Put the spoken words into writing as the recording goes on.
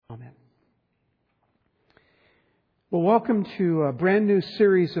Amen. Well, welcome to a brand new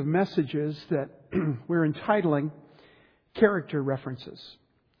series of messages that we're entitling Character References.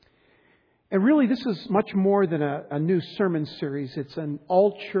 And really, this is much more than a new sermon series. It's an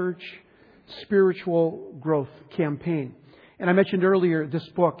all-church spiritual growth campaign. And I mentioned earlier this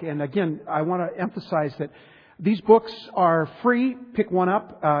book, and again, I want to emphasize that these books are free. Pick one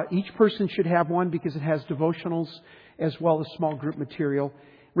up. Each person should have one because it has devotionals as well as small group material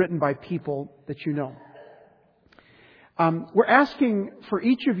written by people that you know. We're asking for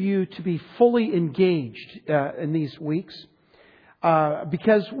each of you to be fully engaged in these weeks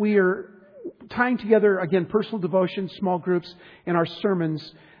because we are tying together, again, personal devotions, small groups, and our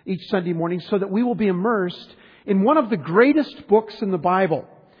sermons each Sunday morning so that we will be immersed in one of the greatest books in the Bible,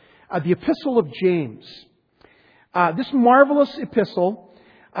 the epistle of James. This marvelous epistle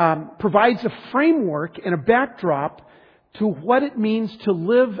provides a framework and a backdrop to what it means to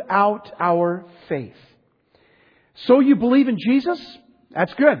live out our faith. So you believe in Jesus?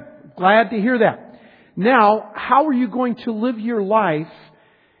 That's good. Glad to hear that. Now, how are you going to live your life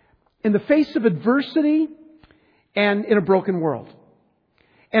in the face of adversity and in a broken world?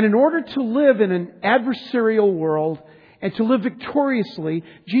 And in order to live in an adversarial world and to live victoriously,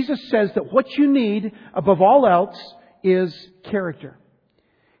 Jesus says that what you need above all else is character.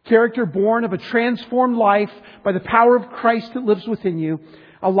 Character born of a transformed life by the power of Christ that lives within you.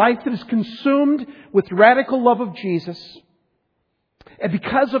 A life that is consumed with radical love of Jesus. And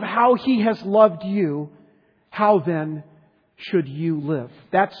because of how He has loved you, how then should you live?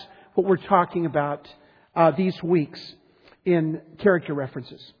 That's what we're talking about these weeks in Character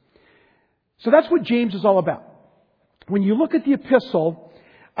References. So that's what James is all about. When you look at the epistle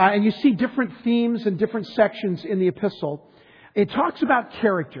and you see different themes and different sections in the epistle, it talks about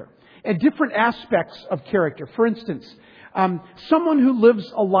character and different aspects of character. For instance, someone who lives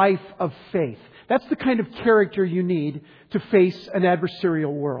a life of faith. That's the kind of character you need to face an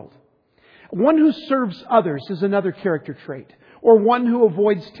adversarial world. One who serves others is another character trait. Or one who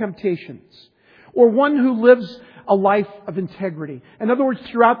avoids temptations. Or one who lives a life of integrity. In other words,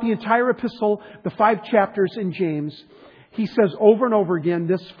 throughout the entire epistle, the 5 chapters in James, he says over and over again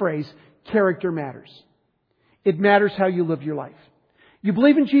this phrase, character matters. It matters how you live your life. You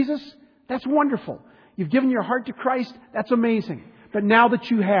believe in Jesus? That's wonderful. You've given your heart to Christ? That's amazing. But now that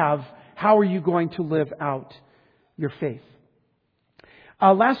you have, how are you going to live out your faith?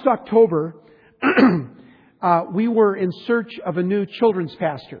 Last October, we were in search of a new children's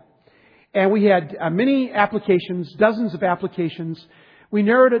pastor. And we had many applications, dozens of applications. We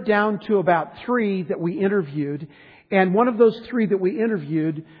narrowed it down to about 3 that we interviewed. And one of those 3 that we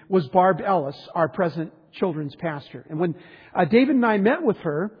interviewed was Barb Ellis, our present children's pastor. And when David and I met with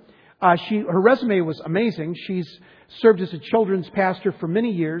her, her resume was amazing. She's served as a children's pastor for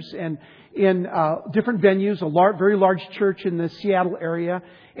many years and in different venues, a very large church in the Seattle area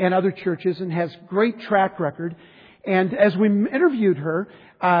and other churches, and has great track record. And as we interviewed her,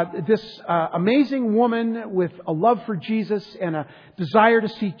 this amazing woman with a love for Jesus and a desire to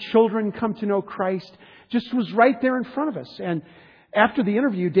see children come to know Christ just was right there in front of us. And after the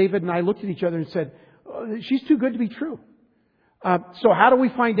interview, David and I looked at each other and said, she's too good to be true. So how do we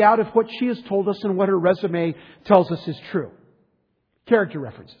find out if what she has told us and what her resume tells us is true? Character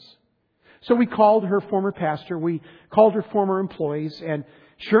references. So we called her former pastor. We called her former employees. And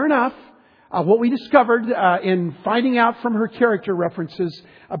sure enough, what we discovered in finding out from her character references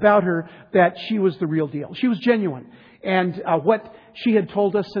about her, that she was the real deal. She was genuine. And what she had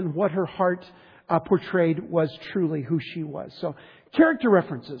told us and what her heart portrayed was truly who she was. So character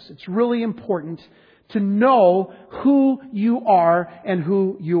references. It's really important to know who you are and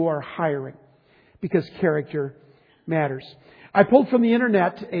who you are hiring, because character matters. I pulled from the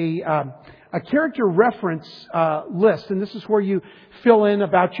internet a character reference list, and this is where you fill in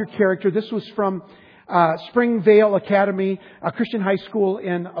about your character. This was from Springvale Academy, a Christian high school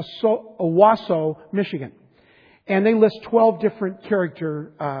in Owasso, Michigan. And they list 12 different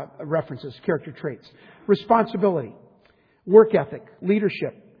character references, character traits. Responsibility, work ethic,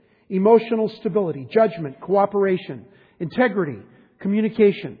 leadership, emotional stability, judgment, cooperation, integrity,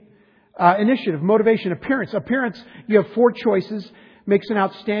 communication, initiative, motivation, appearance. Appearance, you have 4 choices. Makes an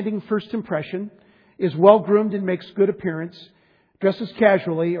outstanding first impression, is well-groomed and makes good appearance, dresses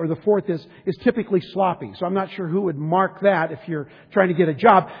casually, or the 4th is typically sloppy. So I'm not sure who would mark that if you're trying to get a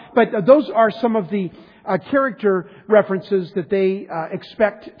job. But those are some of the character references that they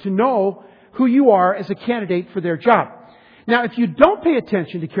expect to know who you are as a candidate for their job. Now, if you don't pay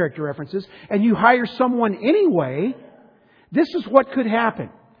attention to character references and you hire someone anyway, this is what could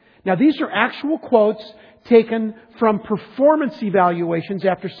happen. Now, these are actual quotes taken from performance evaluations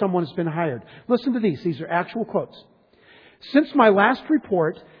after someone has been hired. Listen to these. These are actual quotes. Since my last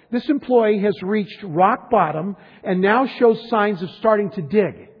report, this employee has reached rock bottom and now shows signs of starting to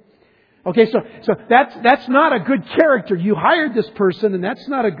dig. Okay, so that's not a good character. You hired this person and that's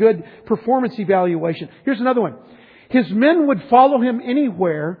not a good performance evaluation. Here's another one. His men would follow him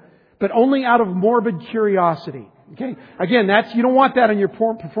anywhere, but only out of morbid curiosity. Okay, again, you don't want that in your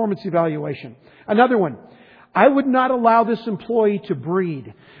performance evaluation. Another one. I would not allow this employee to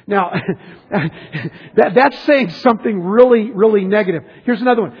breed. Now, that's saying something really, really negative. Here's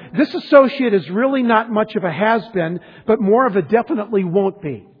another one. This associate is really not much of a has-been, but more of a definitely won't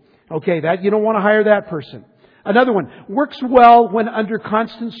be. Okay, that you don't want to hire that person. Another one. Works well when under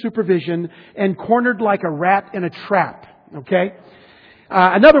constant supervision and cornered like a rat in a trap. Okay.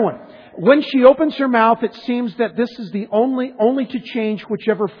 Another one. When she opens her mouth, it seems that this is the only to change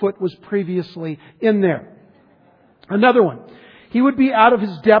whichever foot was previously in there. Another one. He would be out of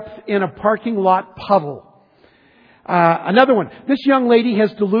his depth in a parking lot puddle. Another one. This young lady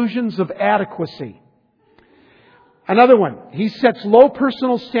has delusions of adequacy. Another one. He sets low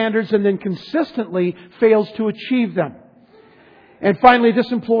personal standards and then consistently fails to achieve them. And finally,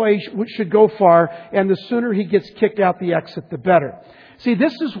 this employee should go far, and the sooner he gets kicked out the exit, the better. See,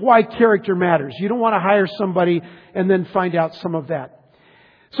 this is why character matters. You don't want to hire somebody and then find out some of that.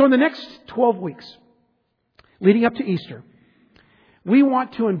 So in the next 12 weeks, leading up to Easter, we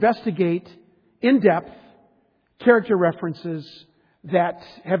want to investigate in depth character references that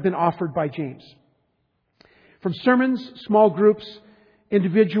have been offered by James. From sermons, small groups,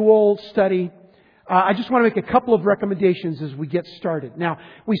 individual study, I just want to make a couple of recommendations as we get started. Now,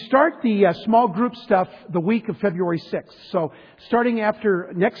 we start the small group stuff the week of February 6th. So starting after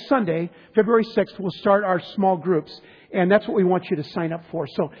next Sunday, February 6th, we'll start our small groups. And that's what we want you to sign up for.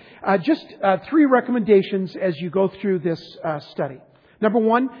 So just 3 recommendations as you go through this study. Number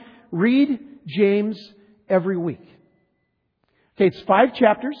 1, read James every week. Okay, it's 5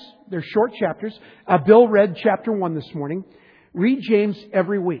 chapters. They're short chapters. Bill read chapter 1 this morning. Read James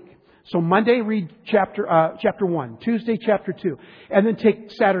every week. So Monday, read chapter 1. Tuesday, chapter 2. And then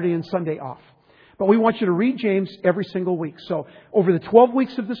take Saturday and Sunday off. But we want you to read James every single week. So over the 12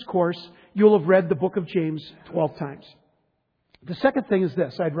 weeks of this course, you'll have read the book of James 12 times. The second thing is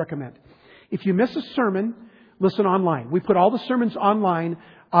this, I'd recommend. If you miss a sermon, listen online. We put all the sermons online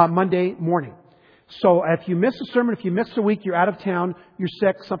Monday morning. So if you miss a sermon, if you miss a week, you're out of town, you're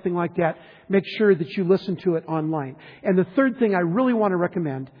sick, something like that, make sure that you listen to it online. And the third thing I really want to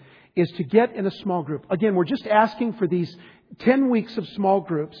recommend is to get in a small group. Again, we're just asking for these 10 weeks of small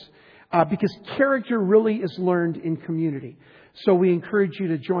groups because character really is learned in community. So we encourage you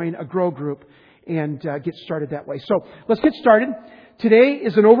to join a grow group and get started that way. So let's get started. Today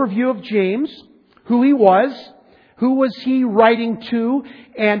is an overview of James, who he was, who was he writing to,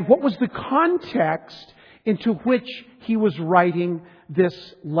 and what was the context into which he was writing this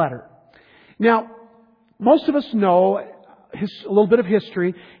letter. Now, most of us know a little bit of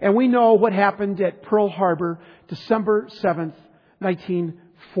history, and we know what happened at Pearl Harbor, December 7th,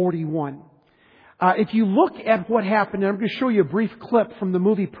 1941. If you look at what happened, and I'm going to show you a brief clip from the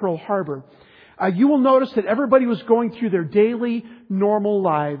movie Pearl Harbor, you will notice that everybody was going through their daily, normal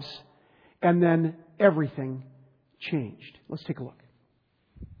lives, and then everything changed. Let's take a look.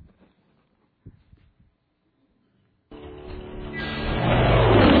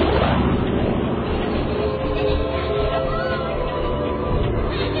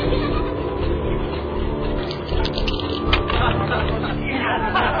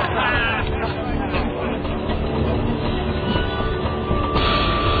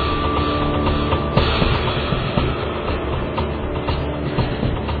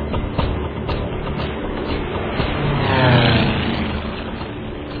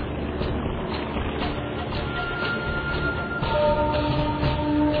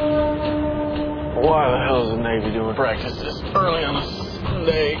 Why the hell is the Navy doing practice this early on a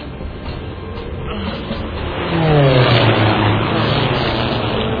Sunday?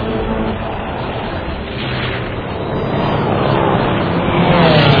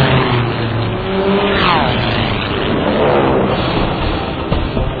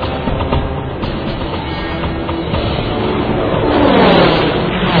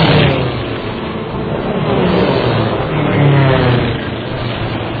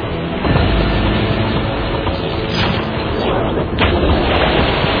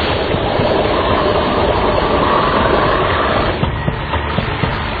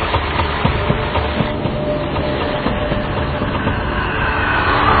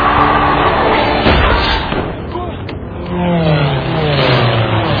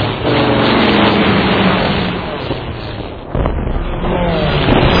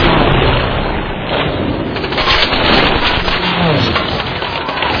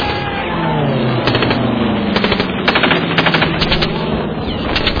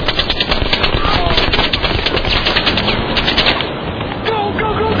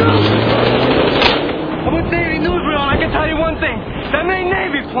 I wouldn't say any news were on. I can tell you one thing. Them ain't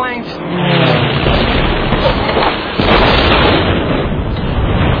Navy planes.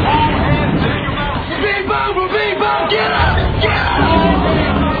 All hands to your mouth. We're being bombed! We're being bombed! Get up! Get up!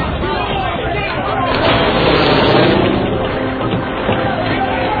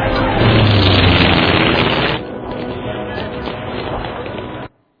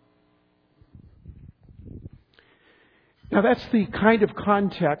 Now that's the kind of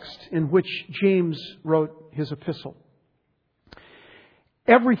context in which James wrote his epistle.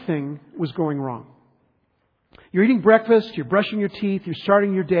 Everything was going wrong. You're eating breakfast, you're brushing your teeth, you're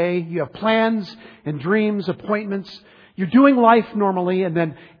starting your day, you have plans and dreams, appointments, you're doing life normally, and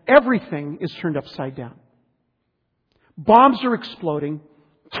then everything is turned upside down. Bombs are exploding,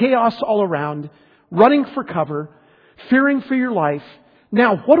 chaos all around, running for cover, fearing for your life.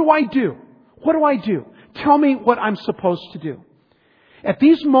 Now, what do I do? What do I do? Tell me what I'm supposed to do. At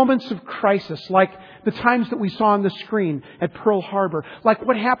these moments of crisis, like the times that we saw on the screen at Pearl Harbor, like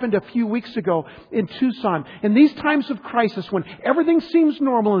what happened a few weeks ago in Tucson, in these times of crisis when everything seems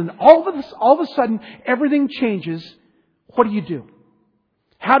normal and all of a sudden everything changes, what do?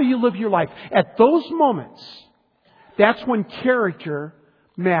 How do you live your life? At those moments, that's when character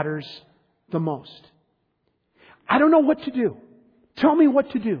matters the most. I don't know what to do. Tell me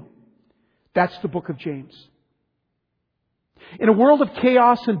what to do. That's the book of James. In a world of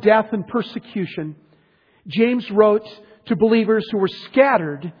chaos and death and persecution, James wrote to believers who were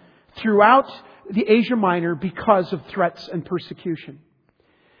scattered throughout the Asia Minor because of threats and persecution.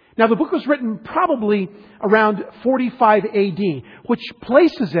 Now, the book was written probably around 45 AD, which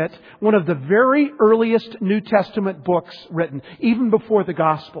places it one of the very earliest New Testament books written, even before the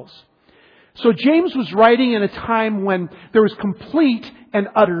Gospels. So James was writing in a time when there was complete and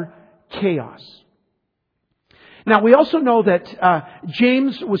utter chaos. Now, we also know that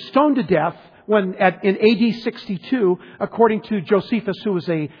James was stoned to death in AD 62, according to Josephus, who was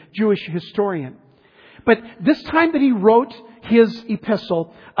a Jewish historian. But this time that he wrote his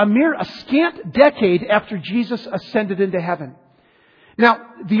epistle, a scant decade after Jesus ascended into heaven. Now,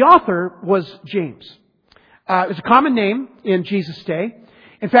 the author was James. It was a common name in Jesus' day.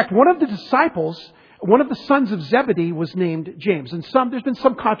 In fact, one of the disciples, one of the sons of Zebedee, was named James. And there's been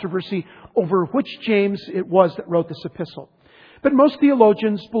some controversy over which James it was that wrote this epistle. But most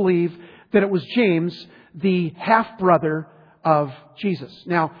theologians believe that it was James, the half-brother of Jesus.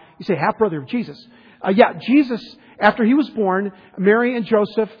 Now, you say half-brother of Jesus. Jesus, after he was born, Mary and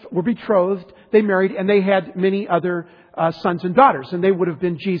Joseph were betrothed, they married, and they had many other sons and daughters. And they would have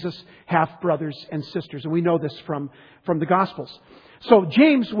been Jesus' half-brothers and sisters. And we know this from the Gospels. So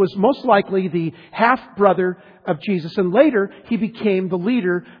James was most likely the half-brother of Jesus. And later, he became the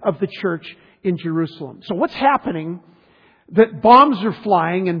leader of the church in Jerusalem. So what's happening? That bombs are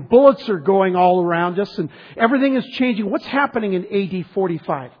flying and bullets are going all around us and everything is changing. What's happening in AD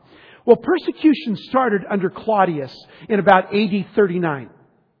 45? Well, persecution started under Claudius in about AD 39.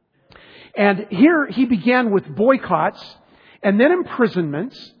 And here he began with boycotts and then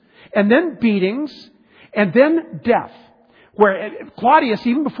imprisonments and then beatings and then death. Where Claudius,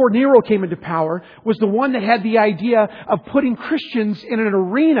 even before Nero came into power, was the one that had the idea of putting Christians in an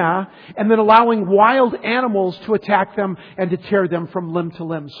arena and then allowing wild animals to attack them and to tear them from limb to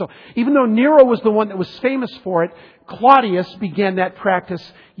limb. So even though Nero was the one that was famous for it, Claudius began that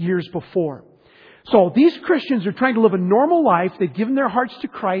practice years before. So these Christians are trying to live a normal life. They've given their hearts to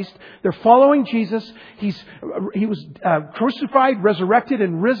Christ. They're following Jesus. He was crucified, resurrected,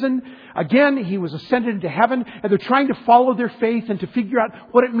 and risen. Again, he was ascended into heaven. And they're trying to follow their faith and to figure out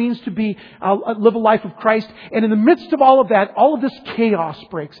what it means to live a life of Christ. And in the midst of all of that, all of this chaos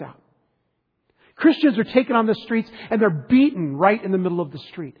breaks out. Christians are taken on the streets and they're beaten right in the middle of the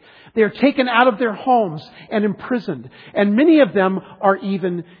street. They are taken out of their homes and imprisoned. And many of them are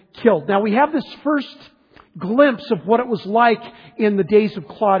even killed. Now we have this first glimpse of what it was like in the days of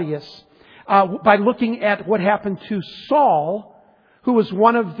Claudius by looking at what happened to Saul, who was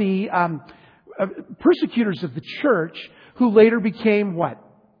one of the persecutors of the church, who later became what?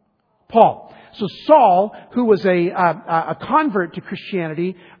 Paul. So Saul, who was a convert to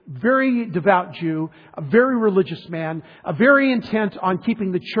Christianity, very devout Jew, a very religious man, very intent on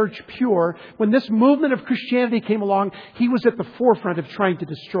keeping the church pure. When this movement of Christianity came along, he was at the forefront of trying to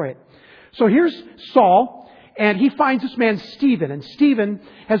destroy it. So here's Saul, And he finds this man, Stephen. And Stephen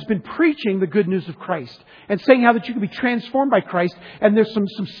has been preaching the good news of Christ and saying how that you can be transformed by Christ. And there's some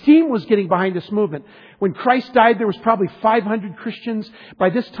steam was getting behind this movement. When Christ died, there was probably 500 Christians.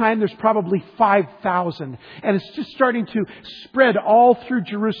 By this time, there's probably 5,000. And it's just starting to spread all through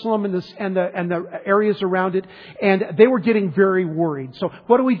Jerusalem and the areas around it. And they were getting very worried. So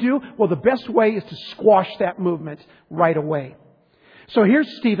what do? Well, the best way is to squash that movement right away. So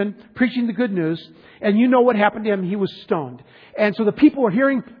here's Stephen preaching the good news, and you know what happened to him. He was stoned. And so the people were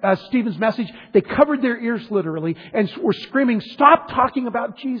hearing Stephen's message. They covered their ears literally and were screaming, "Stop talking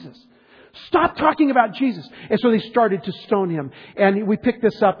about Jesus. Stop talking about Jesus." And so they started to stone him. And we pick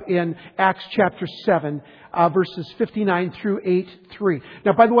this up in Acts chapter 7, verses 59 through 8:3.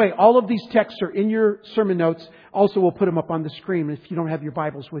 Now, by the way, all of these texts are in your sermon notes. Also, we'll put them up on the screen if you don't have your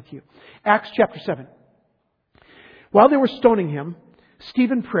Bibles with you. Acts chapter 7. While they were stoning him,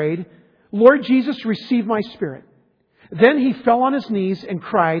 Stephen prayed, "Lord Jesus, receive my spirit." Then he fell on his knees and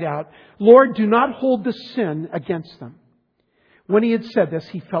cried out, "Lord, do not hold this sin against them." When he had said this,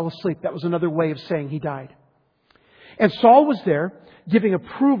 he fell asleep. That was another way of saying he died. And Saul was there, giving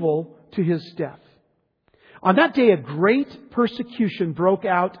approval to his death. On that day, a great persecution broke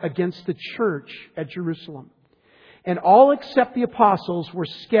out against the church at Jerusalem. And all except the apostles were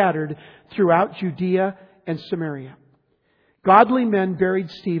scattered throughout Judea and Samaria. Godly men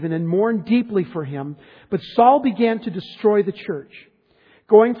buried Stephen and mourned deeply for him, but Saul began to destroy the church.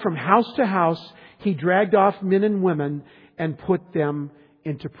 Going from house to house, he dragged off men and women and put them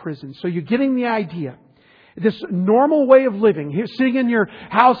into prison. So you're getting the idea. This normal way of living, here, sitting in your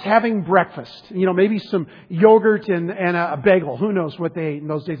house having breakfast, maybe some yogurt and a bagel. Who knows what they ate in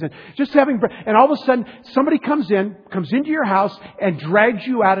those days? And just having and all of a sudden somebody comes into your house and drags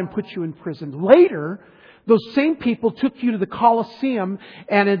you out and puts you in prison. Later, those same people took you to the Colosseum,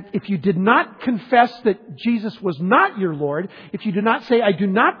 and if you did not confess that Jesus was not your Lord, if you did not say, "I do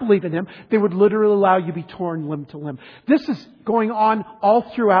not believe in Him," they would literally allow you to be torn limb to limb. This is going on all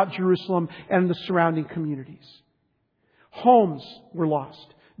throughout Jerusalem and the surrounding communities. Homes were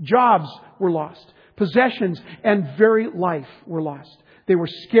lost. Jobs were lost. Possessions and very life were lost. They were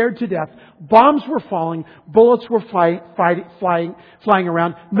scared to death. Bombs were falling. Bullets were flying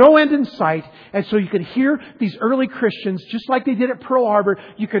around. No end in sight. And so you could hear these early Christians, just like they did at Pearl Harbor,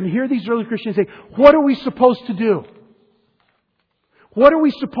 you can hear these early Christians say, "What are we supposed to do? What are we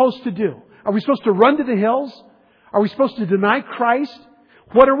supposed to do? Are we supposed to run to the hills? Are we supposed to deny Christ?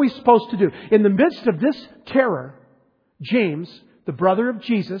 What are we supposed to do?" In the midst of this terror, James, the brother of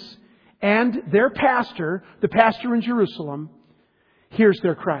Jesus, and their pastor, the pastor in Jerusalem, hears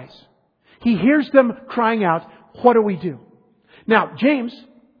their cries. He hears them crying out, "What do we do?" Now, James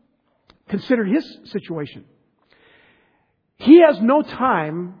considered his situation. He has no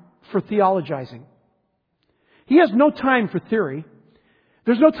time for theologizing. He has no time for theory.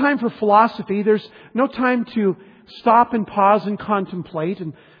 There's no time for philosophy. There's no time to stop and pause and contemplate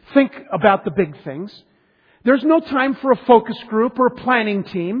and think about the big things. There's no time for a focus group or a planning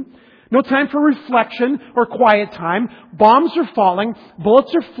team. No time for reflection or quiet time. Bombs are falling.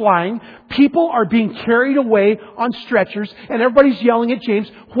 Bullets are flying. People are being carried away on stretchers. And everybody's yelling at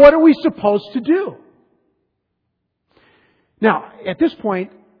James, "What are we supposed to do?" Now, at this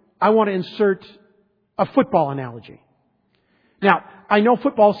point, I want to insert a football analogy. Now, I know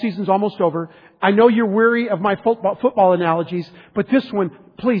football season's almost over. I know you're weary of my football analogies. But this one,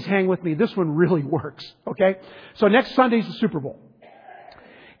 please hang with me. This one really works. Okay? So next Sunday's the Super Bowl.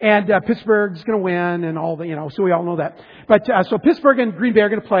 And Pittsburgh's going to win and all the, so we all know that. But so Pittsburgh and Green Bay are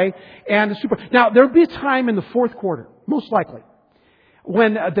going to play. And the Super Bowl. Now, there'll be a time in the fourth quarter, most likely,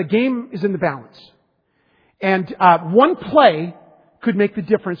 when the game is in the balance. And one play could make the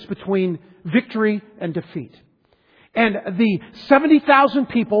difference between victory and defeat. And the 70,000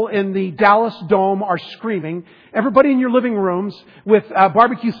 people in the Dallas Dome are screaming. Everybody in your living rooms with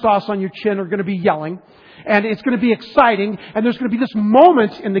barbecue sauce on your chin are going to be yelling. And it's going to be exciting. And there's going to be this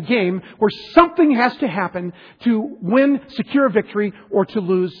moment in the game where something has to happen to win, secure a victory, or to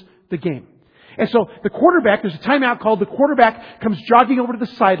lose the game. And so the quarterback, there's a timeout called, the quarterback comes jogging over to the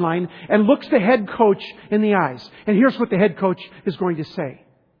sideline and looks the head coach in the eyes. And here's what the head coach is going to say.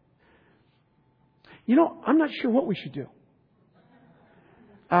 I'm not sure what we should do.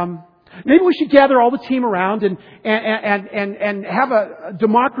 Maybe we should gather all the team around and have a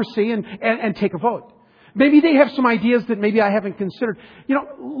democracy and take a vote. Maybe they have some ideas that maybe I haven't considered.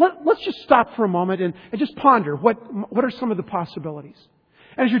 Let's just stop for a moment and just ponder what are some of the possibilities.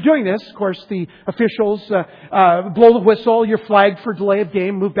 And as you're doing this, of course, the officials blow the whistle. You're flagged for delay of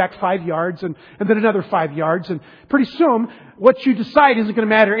game, move back 5 yards, and then another 5 yards. And pretty soon, what you decide isn't going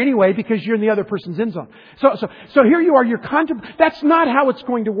to matter anyway because you're in the other person's end zone. So here you are. That's not how it's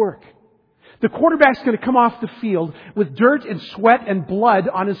going to work. The quarterback's going to come off the field with dirt and sweat and blood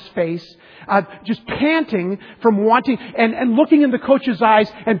on his face, just panting from wanting and looking in the coach's eyes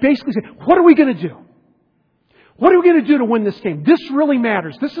and basically saying, what are we going to do? What are we going to do to win this game? This really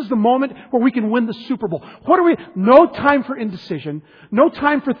matters. This is the moment where we can win the Super Bowl. No time for indecision. No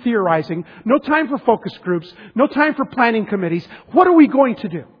time for theorizing. No time for focus groups. No time for planning committees. What are we going to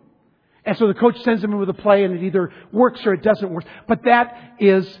do? And so the coach sends them in with a play and it either works or it doesn't work. But that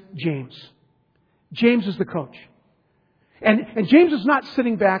is James. James is the coach. And James is not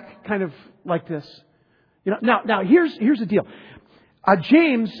sitting back kind of like this. Now here's the deal.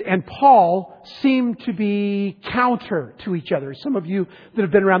 James and Paul seem to be counter to each other. Some of you that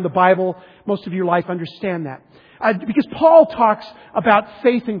have been around the Bible most of your life understand that. Because Paul talks about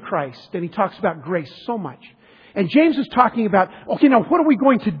faith in Christ and he talks about grace so much. And James is talking about, okay, now what are we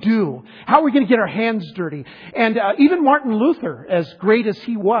going to do? How are we going to get our hands dirty? And even Martin Luther, as great as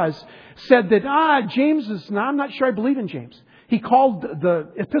he was, said that, I'm not sure I believe in James. He called the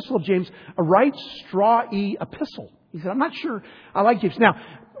epistle of James a right straw-y epistle. He said, I'm not sure I like James. Now,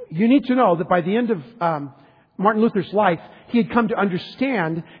 you need to know that by the end of Martin Luther's life, he had come to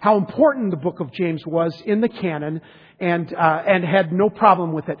understand how important the book of James was in the canon and had no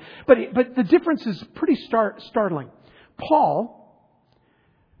problem with it. But the difference is pretty startling. Paul,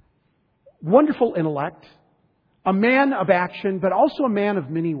 wonderful intellect, a man of action, but also a man of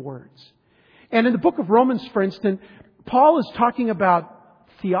many words. And in the book of Romans, for instance, Paul is talking about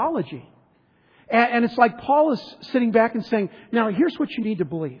theology. And it's like Paul is sitting back and saying, now here's what you need to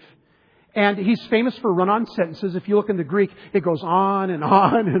believe. And he's famous for run-on sentences. If you look in the Greek, it goes on and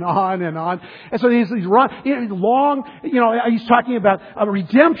on and on and on. And so these long, he's talking about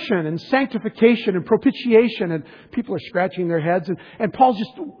redemption and sanctification and propitiation. And people are scratching their heads. And Paul's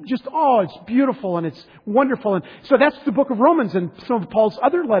just, it's beautiful and it's wonderful. And so that's the book of Romans and some of Paul's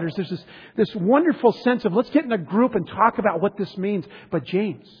other letters. There's this wonderful sense of let's get in a group and talk about what this means. But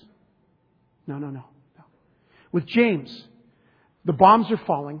James, no. With James, the bombs are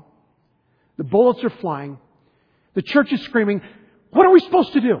falling. The bullets are flying. The church is screaming, what are we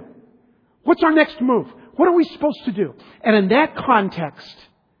supposed to do? What's our next move? What are we supposed to do? And in that context,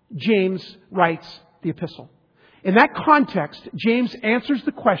 James writes the epistle. In that context, James answers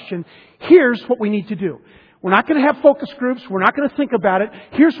the question, here's what we need to do. We're not going to have focus groups. We're not going to think about it.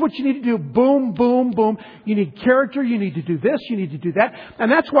 Here's what you need to do. Boom, boom, boom. You need character. You need to do this. You need to do that.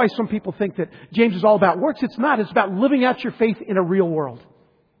 And that's why some people think that James is all about works. It's not. It's about living out your faith in a real world.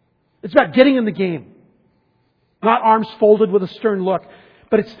 It's about getting in the game. Not arms folded with a stern look.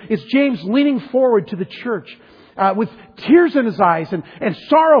 But it's James leaning forward to the church with tears in his eyes and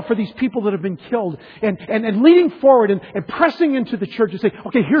sorrow for these people that have been killed. And leaning forward and pressing into the church and say,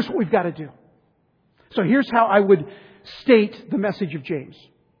 okay, here's what we've got to do. So here's how I would state the message of James.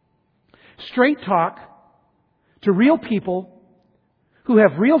 Straight talk to real people who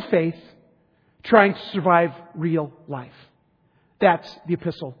have real faith trying to survive real life. That's the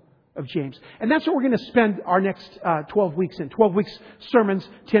epistle of James. And that's what we're going to spend our next 12 weeks in. 12 weeks sermons,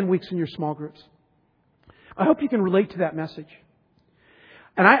 10 weeks in your small groups. I hope you can relate to that message.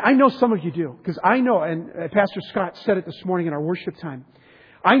 And I know some of you do. Because I know, and Pastor Scott said it this morning in our worship time,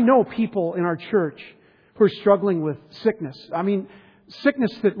 I know people in our church who are struggling with sickness. I mean,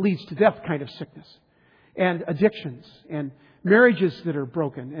 sickness that leads to death kind of sickness. And addictions. And marriages that are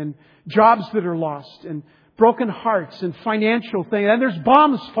broken. And jobs that are lost. And broken hearts. And financial things. And there's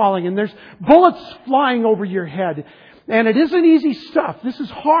bombs falling. And there's bullets flying over your head. And it isn't easy stuff. This is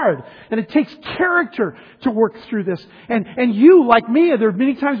hard. And it takes character to work through this. And you, like me, there are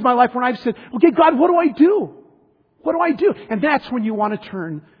many times in my life when I've said, okay, God, what do I do? What do I do? And that's when you want to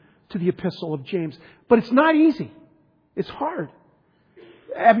turn to the epistle of James. But it's not easy. It's hard.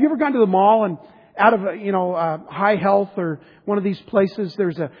 Have you ever gone to the mall and out of High Health or one of these places,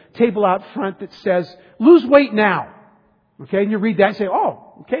 there's a table out front that says, lose weight now. Okay, and you read that and say,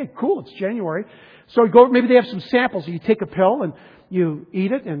 oh, okay, cool, it's January. So you go, maybe they have some samples. You take a pill and you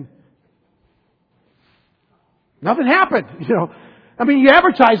eat it and nothing happened, I mean, you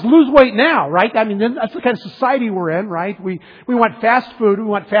advertise lose weight now, right? I mean, that's the kind of society we're in, right? We want fast food. We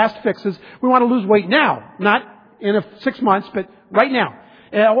want fast fixes. We want to lose weight now. Not in 6 months, but right now.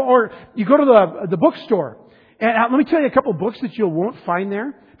 Or you go to the bookstore. And let me tell you a couple of books that you won't find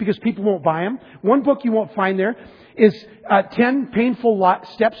there because people won't buy them. One book you won't find there is 10 Painful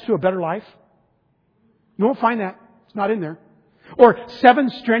Steps to a Better Life. You won't find that. It's not in there. Or 7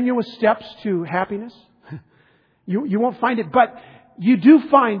 strenuous steps to happiness. You won't find it, but you do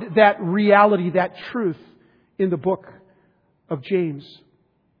find that reality, that truth in the book of James.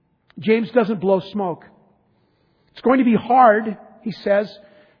 James doesn't blow smoke. It's going to be hard, he says.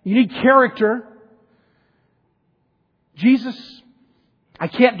 You need character. Jesus, I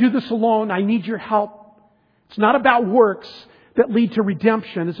can't do this alone. I need your help. It's not about works that lead to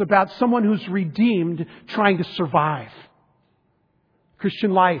redemption. It's about someone who's redeemed trying to survive.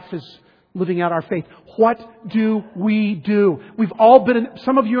 Christian life is living out our faith. What do we do? We've all been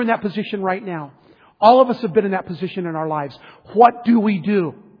some of you are in that position right now. All of us have been in that position in our lives. What do we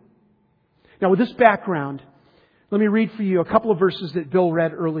do? Now, with this background, let me read for you a couple of verses that Bill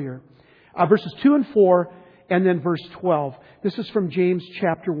read earlier. Verses 2 and 4, and then verse 12. This is from James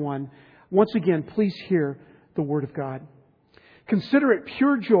chapter 1. Once again, please hear the Word of God. Consider it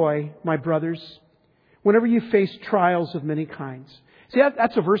pure joy, my brothers, whenever you face trials of many kinds. See,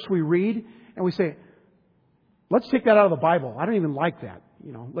 that's a verse we read, and we say, let's take that out of the Bible. I don't even like that.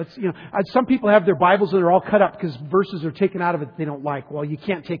 Some people have their Bibles that are all cut up because verses are taken out of it they don't like. Well, you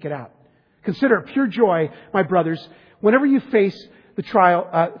can't take it out. Consider it pure joy, my brothers, whenever you face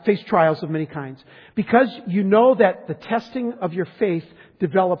trials of many kinds, because you know that the testing of your faith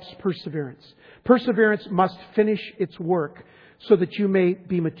develops perseverance. Perseverance must finish its work so that you may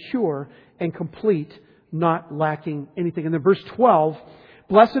be mature and complete, not lacking anything. And then verse 12,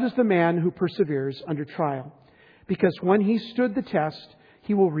 blessed is the man who perseveres under trial, because when he stood the test,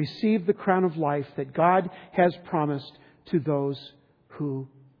 he will receive the crown of life that God has promised to those who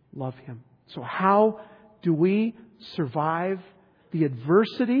love Him. So how do we survive the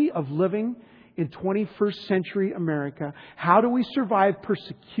adversity of living in 21st century America? How do we survive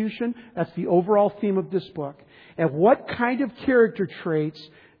persecution? That's the overall theme of this book. And what kind of character traits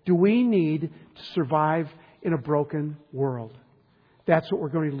do we need to survive in a broken world? That's what we're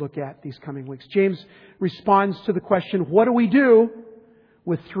going to look at these coming weeks. James responds to the question, what do we do?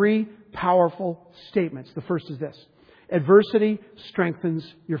 With 3 powerful statements. The first is this: adversity strengthens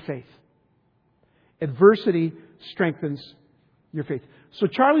your faith. Adversity strengthens your faith. So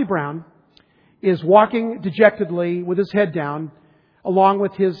Charlie Brown is walking dejectedly with his head down along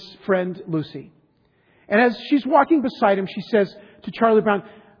with his friend Lucy. And as she's walking beside him, she says to Charlie Brown,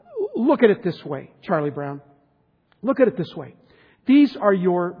 look at it this way, Charlie Brown. Look at it this way. These are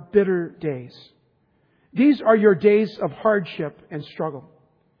your bitter days. These are your days of hardship and struggle.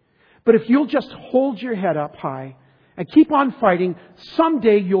 But if you'll just hold your head up high and keep on fighting,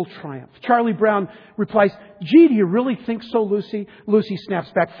 someday you'll triumph. Charlie Brown replies, gee, do you really think so, Lucy? Lucy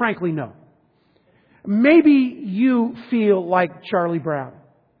snaps back, frankly, no. Maybe you feel like Charlie Brown.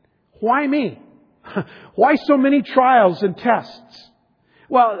 Why me? Why so many trials and tests?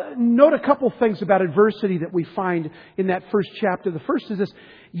 Well, note a couple things about adversity that we find in that first chapter. The first is this: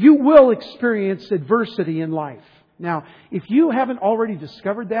 you will experience adversity in life. Now, if you haven't already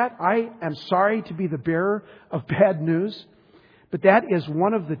discovered that, I am sorry to be the bearer of bad news, but that is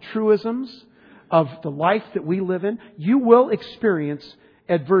one of the truisms of the life that we live in. You will experience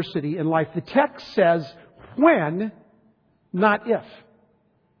adversity in life. The text says when, not if.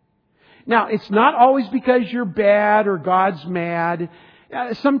 Now, it's not always because you're bad or God's mad.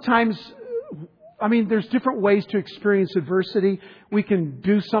 Sometimes, there's different ways to experience adversity. We can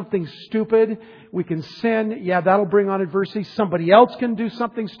do something stupid. We can sin. Yeah, that'll bring on adversity. Somebody else can do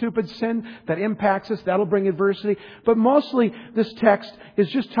something stupid, sin that impacts us. That'll bring adversity. But mostly, this text is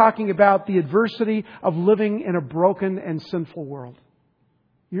just talking about the adversity of living in a broken and sinful world.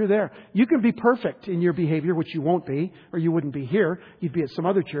 You're there. You can be perfect in your behavior, which you won't be, or you wouldn't be here. You'd be at some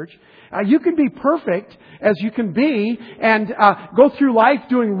other church. You can be perfect as you can be and go through life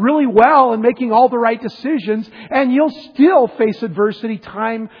doing really well and making all the right decisions, and you'll still face adversity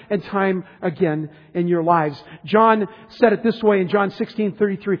time and time again in your lives. John said it this way in John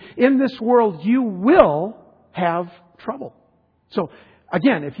 16:33. In this world you will have trouble. So,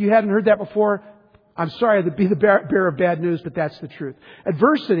 again, if you hadn't heard that before, I'm sorry to be the bearer of bad news, but that's the truth.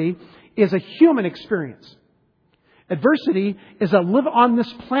 Adversity is a human experience. Adversity is a live on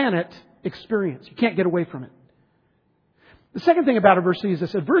this planet experience. You can't get away from it. The second thing about adversity is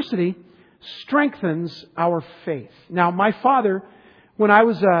this: adversity strengthens our faith. Now, my father, when I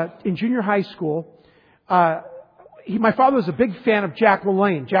was in junior high school, my father was a big fan of Jack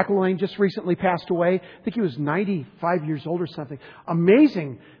LaLanne. Jack LaLanne just recently passed away. I think he was 95 years old or something.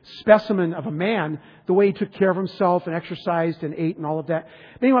 Amazing specimen of a man, the way he took care of himself and exercised and ate and all of that.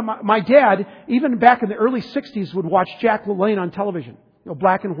 But anyway, my dad, even back in the early 60s, would watch Jack LaLanne on television.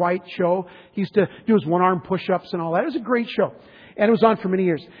 Black and white show. He used to do his one-arm push-ups and all that. It was a great show. And it was on for many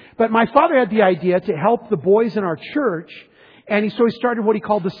years. But my father had the idea to help the boys in our church And so he started what he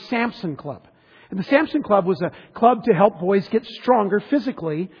called the Samson Club. And the Samson Club was a club to help boys get stronger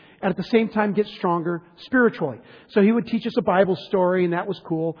physically and at the same time get stronger spiritually. So he would teach us a Bible story, and that was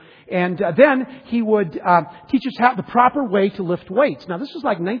cool. And then he would teach us the proper way to lift weights. Now, this was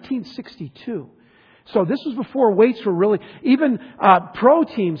like 1962. So this was before weights were really, even pro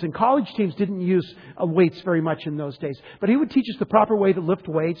teams and college teams didn't use weights very much in those days. But he would teach us the proper way to lift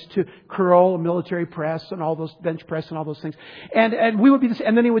weights, to curl, a military press, and all those bench press and all those things. And we would be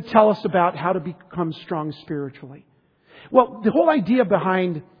and then he would tell us about how to become strong spiritually. Well, the whole idea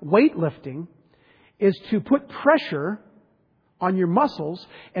behind weightlifting is to put pressure on your muscles,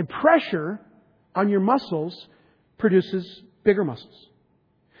 and pressure on your muscles produces bigger muscles.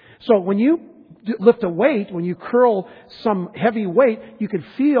 So when you lift a weight, when you curl some heavy weight, you can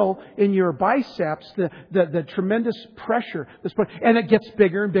feel in your biceps the tremendous pressure. And it gets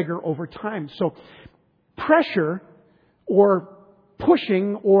bigger and bigger over time. So pressure or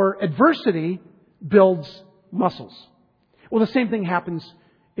pushing or adversity builds muscles. Well, the same thing happens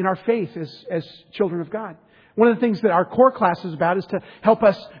in our faith as children of God. One of the things that our core class is about is to help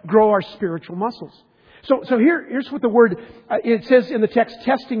us grow our spiritual muscles. So here's what the word, it says in the text,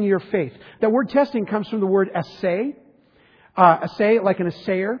 testing your faith. That word testing comes from the word assay. Assay, like an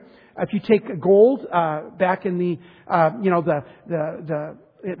assayer. If you take gold, back in the, back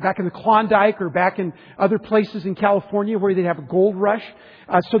in the Klondike or back in other places in California where they'd have a gold rush.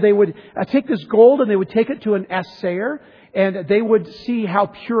 So they would take this gold and they would take it to an assayer. And they would see how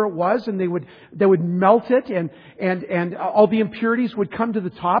pure it was, and they would melt it, and all the impurities would come to the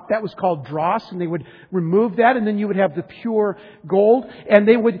top. That was called dross, and they would remove that, and then you would have the pure gold, and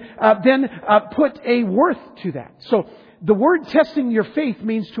they would then put a worth to that. So the word testing your faith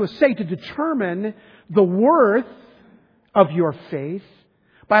means to assay, to determine the worth of your faith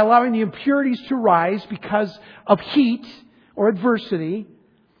by allowing the impurities to rise because of heat or adversity.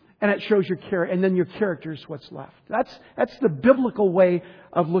 And it shows your character, and then your character is what's left. That's the biblical way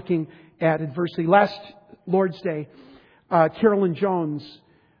of looking at adversity. Last Lord's Day, Carolyn Jones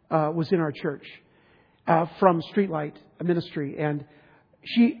was in our church from Streetlight Ministry, and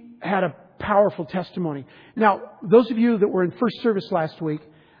she had a powerful testimony. Now, those of you that were in first service last week,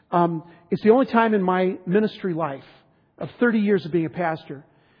 it's the only time in my ministry life of 30 years of being a pastor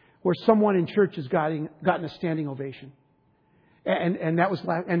where someone in church has gotten a standing ovation. And that was,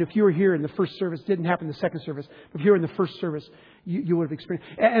 and if you were here in the first service, didn't happen in the second service, but if you were in the first service, you would have experienced.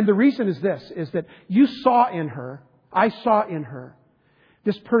 And the reason is this, is that you saw in her, I saw in her,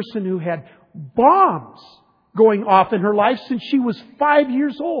 this person who had bombs going off in her life since she was 5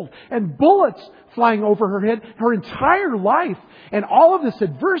 years old, and bullets flying over her head her entire life, and all of this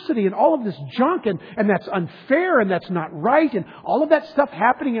adversity and all of this junk, and that's unfair and that's not right, and all of that stuff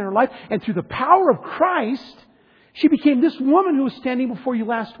happening in her life. And through the power of Christ, she became this woman who was standing before you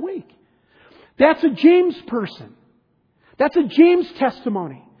last week. That's a James person. That's a James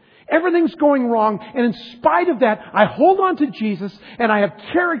testimony. Everything's going wrong, and in spite of that, I hold on to Jesus, and I have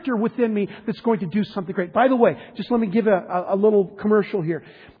character within me that's going to do something great. By the way, just let me give a little commercial here.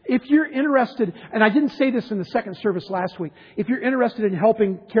 If you're interested, and I didn't say this in the second service last week, if you're interested in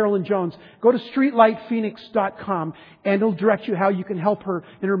helping Carolyn Jones, go to streetlightphoenix.com, and it'll direct you how you can help her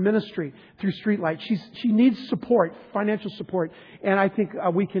in her ministry through Streetlight. She needs support, financial support, and I think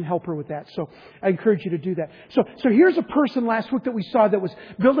we can help her with that. So I encourage you to do that. So here's a person last week that we saw that was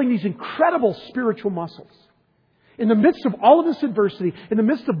building these incredible spiritual muscles. In the midst of all of this adversity, in the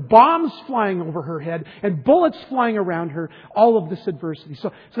midst of bombs flying over her head and bullets flying around her, all of this adversity.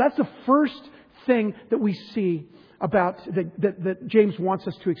 So that's the first thing that we see about that James wants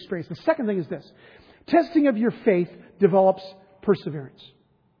us to experience. The second thing is this. Testing of your faith develops perseverance.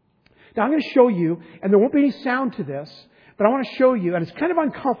 Now I'm going to show you, and there won't be any sound to this, but I want to show you, and it's kind of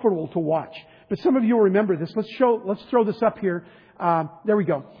uncomfortable to watch, but some of you will remember this. Let's throw this up here. There we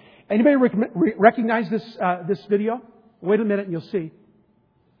go. Anybody recognize this video? Wait a minute and you'll see.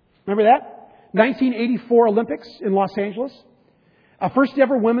 Remember that? 1984 Olympics in Los Angeles. First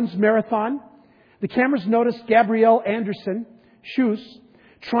ever women's marathon. The cameras noticed Gabrielle Anderson, Schuss,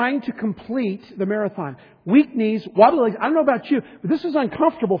 trying to complete the marathon. Weak knees, wobbly legs. I don't know about you, but this is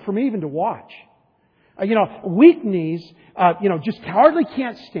uncomfortable for me even to watch. Weak knees, just hardly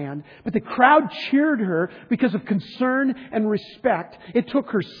can't stand. But the crowd cheered her because of concern and respect. It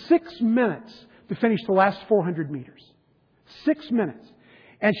took her 6 minutes to finish the last 400 meters. 6 minutes.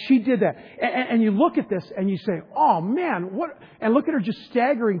 And she did that. And you look at this and you say, oh man, what? And look at her just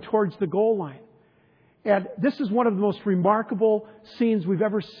staggering towards the goal line. And this is one of the most remarkable scenes we've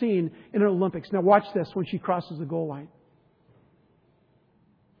ever seen in an Olympics. Now watch this when she crosses the goal line.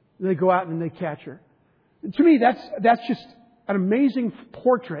 They go out and they catch her. To me, that's just an amazing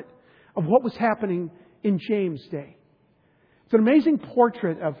portrait of what was happening in James' day. It's an amazing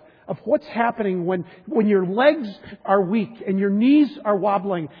portrait of what's happening when your legs are weak and your knees are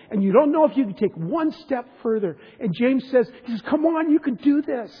wobbling and you don't know if you can take one step further. And James says, he says, come on, you can do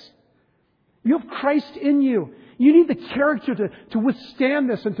this. You have Christ in you. You need the character to withstand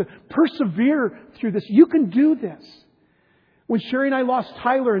this and to persevere through this. You can do this. When Sherry and I lost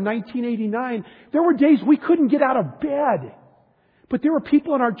Tyler in 1989, there were days we couldn't get out of bed. But there were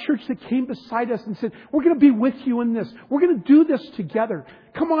people in our church that came beside us and said, we're going to be with you in this. We're going to do this together.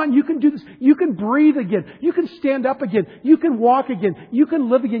 Come on, you can do this. You can breathe again. You can stand up again. You can walk again. You can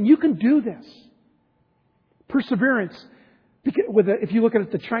live again. You can do this. Perseverance, if you look at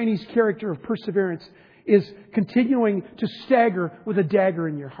it, the Chinese character of perseverance is continuing to stagger with a dagger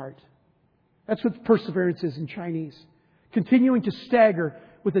in your heart. That's what perseverance is in Chinese. Continuing to stagger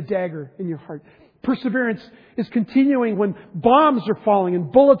with a dagger in your heart. Perseverance is continuing when bombs are falling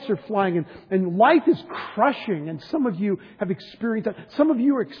and bullets are flying and life is crushing. And some of you have experienced that. Some of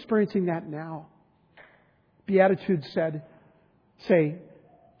you are experiencing that now. Beatitudes say,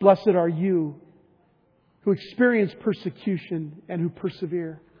 blessed are you who experience persecution and who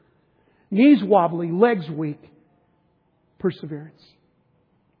persevere. Knees wobbly, legs weak, perseverance.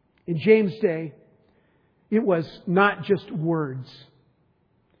 In James' day, it was not just words.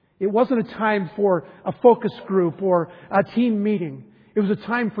 It wasn't a time for a focus group or a team meeting. It was a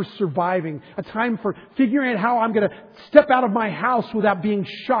time for surviving, a time for figuring out how I'm going to step out of my house without being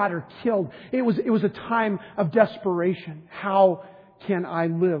shot or killed. It was a time of desperation. How can I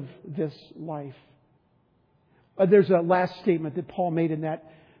live this life? There's a last statement that Paul made in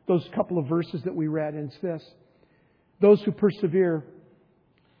those couple of verses that we read, and it's this. Those who persevere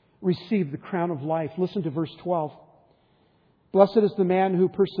receive the crown of life. Listen to verse 12. Blessed is the man who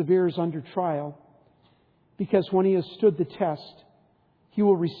perseveres under trial, because when he has stood the test, he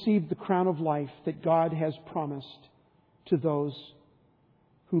will receive the crown of life that God has promised to those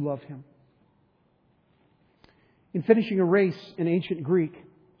who love Him. In finishing a race in ancient Greek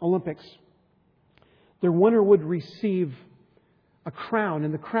Olympics, their winner would receive a crown,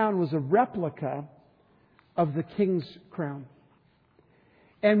 and the crown was a replica of the king's crown.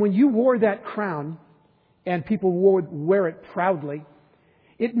 And when you wore that crown, and people would wear it proudly,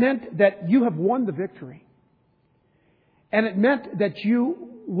 it meant that you have won the victory. And it meant that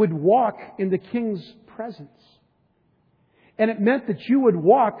you would walk in the king's presence. And it meant that you would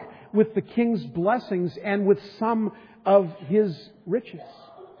walk with the king's blessings and with some of his riches.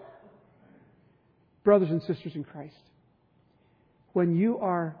 Brothers and sisters in Christ, when you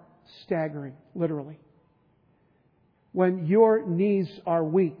are staggering, literally, when your knees are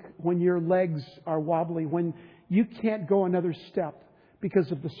weak, when your legs are wobbly, when you can't go another step because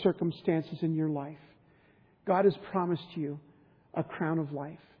of the circumstances in your life, God has promised you a crown of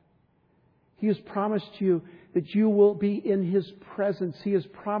life. He has promised you that you will be in His presence. He has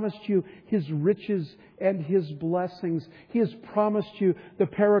promised you His riches and His blessings. He has promised you the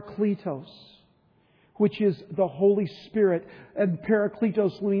Parakletos, which is the Holy Spirit. And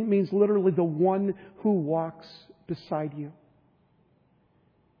Parakletos means literally the one who walks beside you.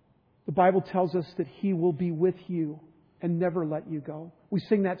 The Bible tells us that He will be with you and never let you go. We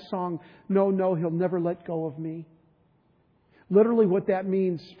sing that song, No, He'll never let go of me. Literally what that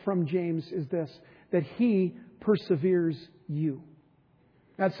means from James is this, that He perseveres you.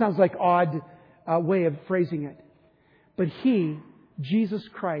 That sounds like an odd way of phrasing it. But He, Jesus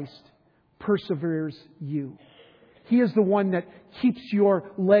Christ, perseveres you. He is the one that keeps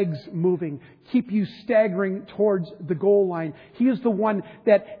your legs moving, keep you staggering towards the goal line. He is the one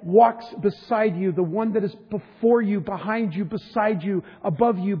that walks beside you, the one that is before you, behind you, beside you,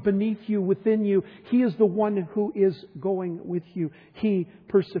 above you, beneath you, within you. He is the one who is going with you. He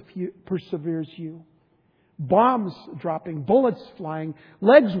perseveres you. Bombs dropping, bullets flying,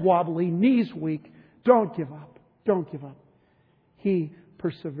 legs wobbly, knees weak. Don't give up. Don't give up. He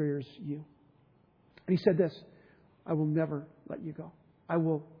perseveres you. And He said this, I will never let you go. I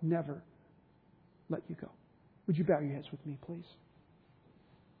will never let you go. Would you bow your heads with me, please?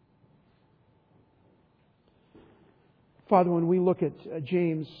 Father, when we look at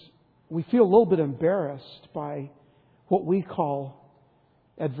James, we feel a little bit embarrassed by what we call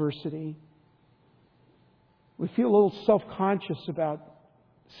adversity. We feel a little self-conscious about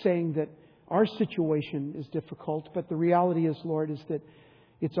saying that our situation is difficult, but the reality is, Lord, is that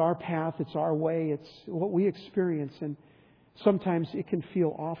it's our path, it's our way, it's what we experience, and sometimes it can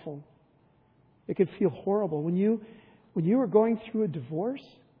feel awful. It can feel horrible. When you are going through a divorce,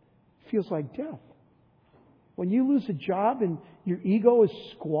 it feels like death. When you lose a job and your ego is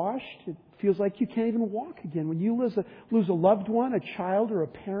squashed, it feels like you can't even walk again. When you lose a loved one, a child or a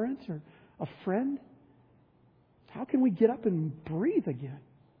parent or a friend, how can we get up and breathe again?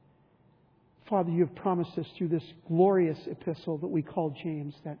 Father, you have promised us through this glorious epistle that we call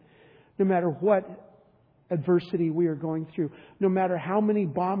James that no matter what adversity we are going through, no matter how many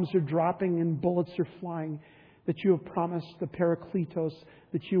bombs are dropping and bullets are flying, that you have promised the Parakletos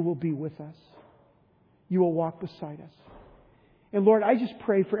that you will be with us. You will walk beside us. And Lord, I just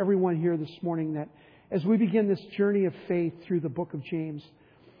pray for everyone here this morning that as we begin this journey of faith through the book of James,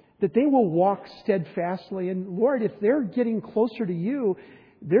 that they will walk steadfastly. And Lord, if they're getting closer to you,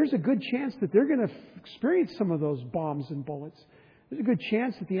 there's a good chance that they're going to experience some of those bombs and bullets. There's a good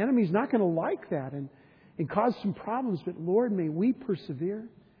chance that the enemy's not going to like that and cause some problems. But Lord, may we persevere.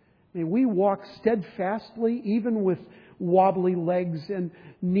 May we walk steadfastly, even with wobbly legs and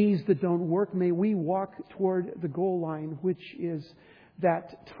knees that don't work. May we walk toward the goal line, which is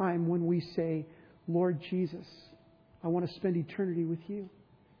that time when we say, Lord Jesus, I want to spend eternity with you.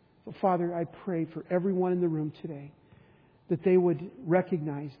 So Father, I pray for everyone in the room today that they would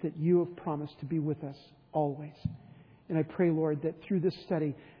recognize that you have promised to be with us always. And I pray, Lord, that through this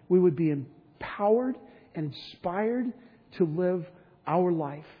study we would be empowered and inspired to live our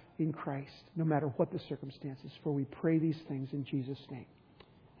life in Christ, no matter what the circumstances. For we pray these things in Jesus' name.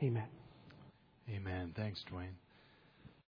 Amen. Amen. Thanks, Dwayne.